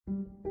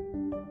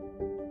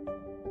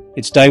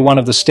It's day one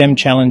of the STEM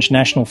Challenge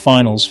National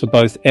Finals for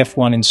both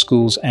F1 in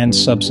schools and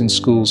subs in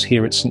schools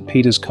here at St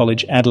Peter's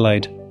College,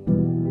 Adelaide.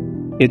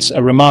 It's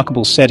a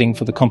remarkable setting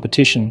for the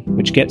competition,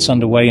 which gets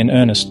underway in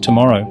earnest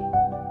tomorrow.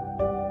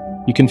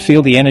 You can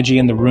feel the energy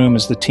in the room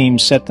as the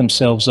teams set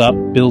themselves up,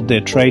 build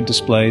their trade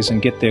displays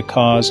and get their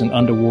cars and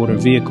underwater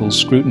vehicles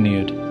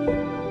scrutineered.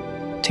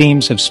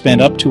 Teams have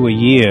spent up to a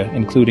year,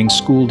 including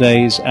school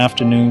days,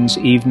 afternoons,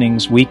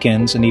 evenings,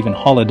 weekends and even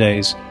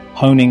holidays,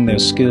 honing their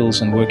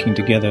skills and working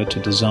together to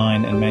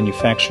design and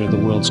manufacture the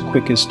world's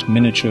quickest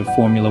miniature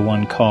Formula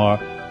One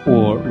car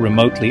or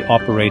remotely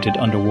operated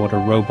underwater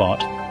robot.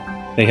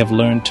 They have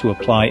learned to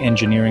apply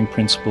engineering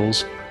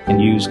principles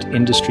and used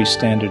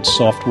industry-standard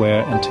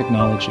software and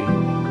technology.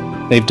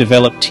 They've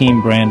developed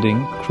team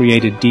branding,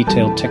 created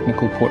detailed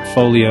technical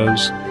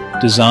portfolios,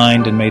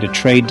 designed and made a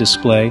trade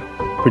display,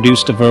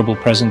 produced a verbal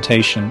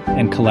presentation,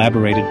 and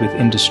collaborated with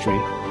industry.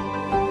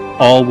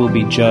 All will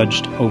be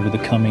judged over the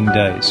coming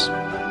days.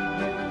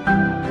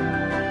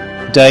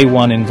 Day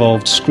one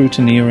involved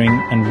scrutineering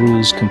and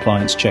rules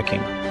compliance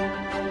checking.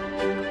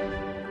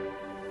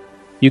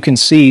 You can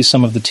see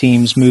some of the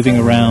teams moving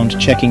around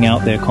checking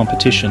out their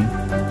competition.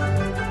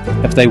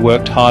 Have they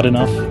worked hard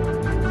enough?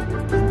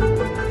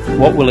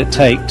 What will it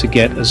take to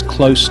get as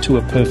close to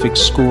a perfect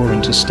score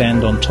and to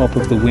stand on top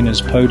of the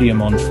winner's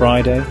podium on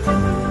Friday?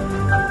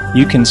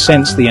 You can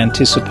sense the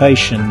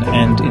anticipation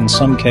and, in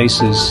some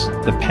cases,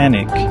 the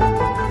panic,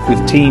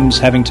 with teams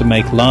having to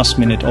make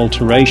last-minute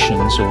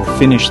alterations or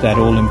finish that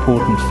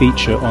all-important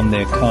feature on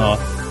their car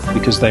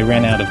because they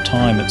ran out of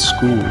time at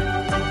school.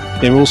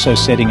 They're also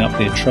setting up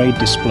their trade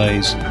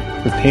displays,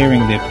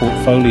 preparing their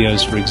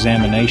portfolios for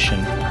examination,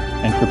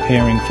 and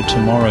preparing for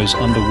tomorrow's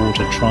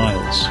underwater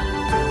trials.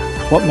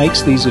 What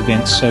makes these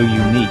events so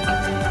unique,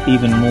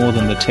 even more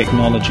than the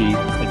technology,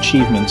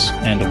 achievements,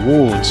 and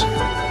awards,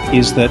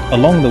 is that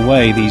along the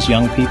way these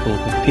young people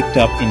have picked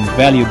up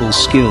invaluable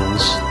skills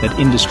that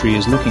industry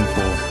is looking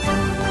for.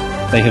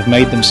 They have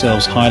made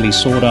themselves highly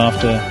sought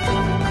after.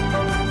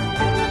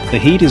 The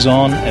heat is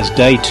on as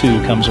day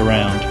two comes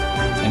around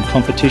and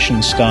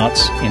competition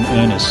starts in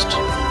earnest.